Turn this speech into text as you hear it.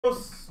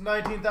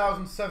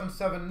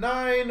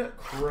19,779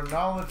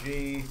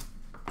 Chronology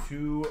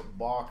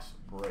 2-box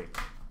break.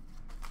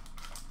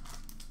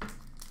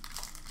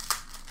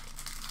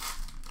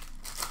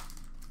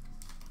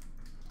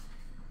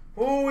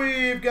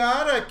 We've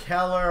got a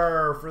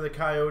Keller for the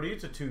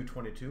Coyotes, a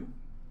 222.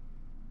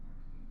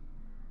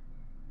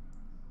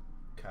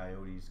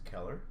 Coyotes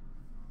Keller.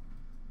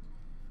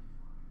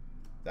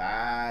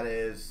 That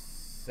is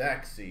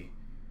sexy.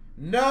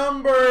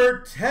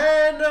 Number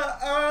 10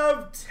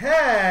 of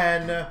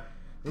 10.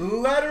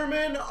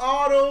 Letterman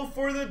auto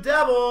for the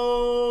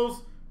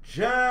Devils,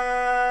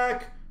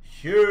 Jack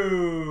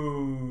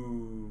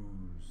Hughes.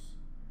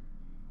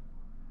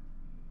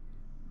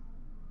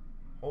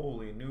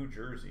 Holy New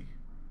Jersey.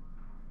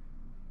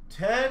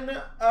 10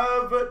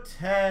 of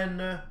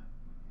 10,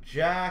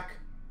 Jack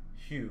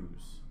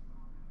Hughes.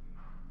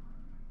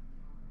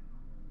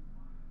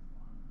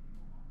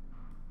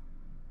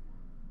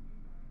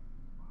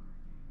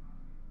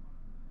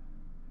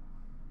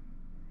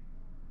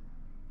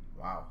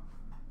 Wow.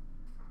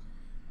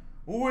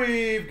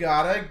 We've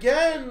got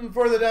again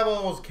for the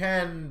Devils,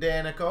 Ken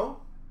Danico.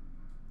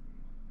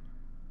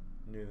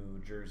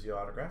 New Jersey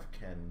autograph,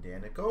 Ken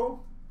Danico.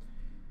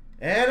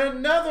 And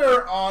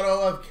another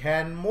auto of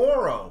Ken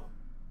Morrow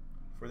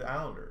for the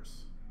Islanders.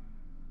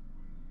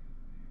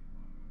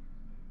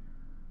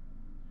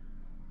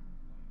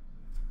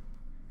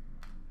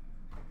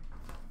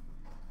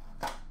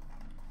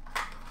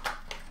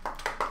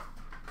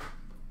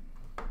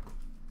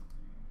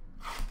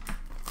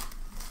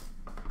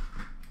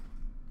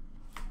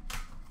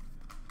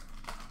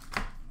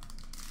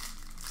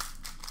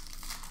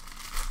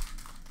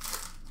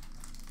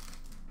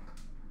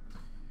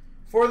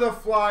 For the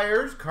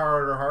Flyers,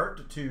 Carter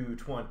Hart,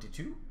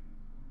 222.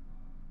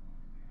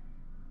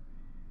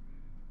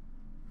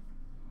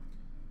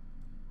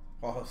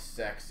 Oh,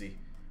 sexy.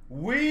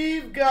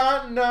 We've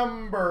got not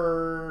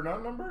numbered, I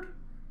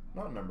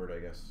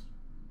guess.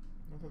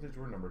 I thought these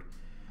were numbered.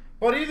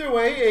 But either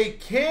way, a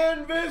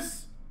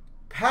canvas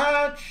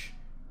patch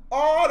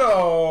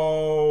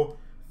auto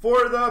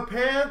for the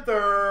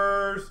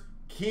Panthers,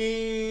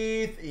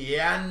 Keith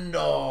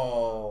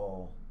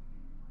Yandel.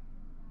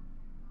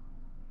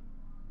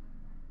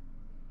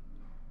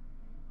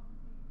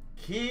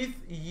 Keith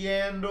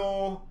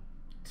Yandel,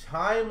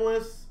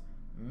 Timeless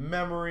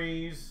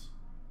Memories,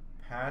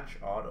 patch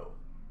auto.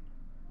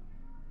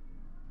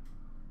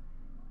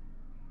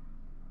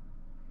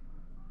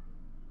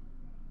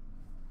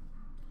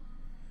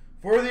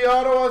 For the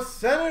Ottawa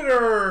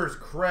Senators,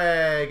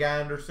 Craig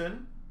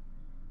Anderson.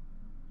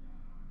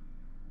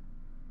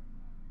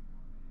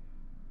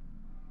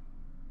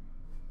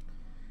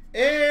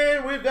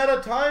 And we've got a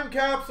time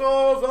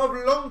capsules of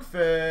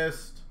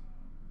Lundqvist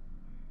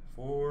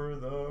for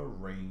the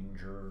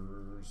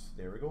Rangers.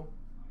 There we go.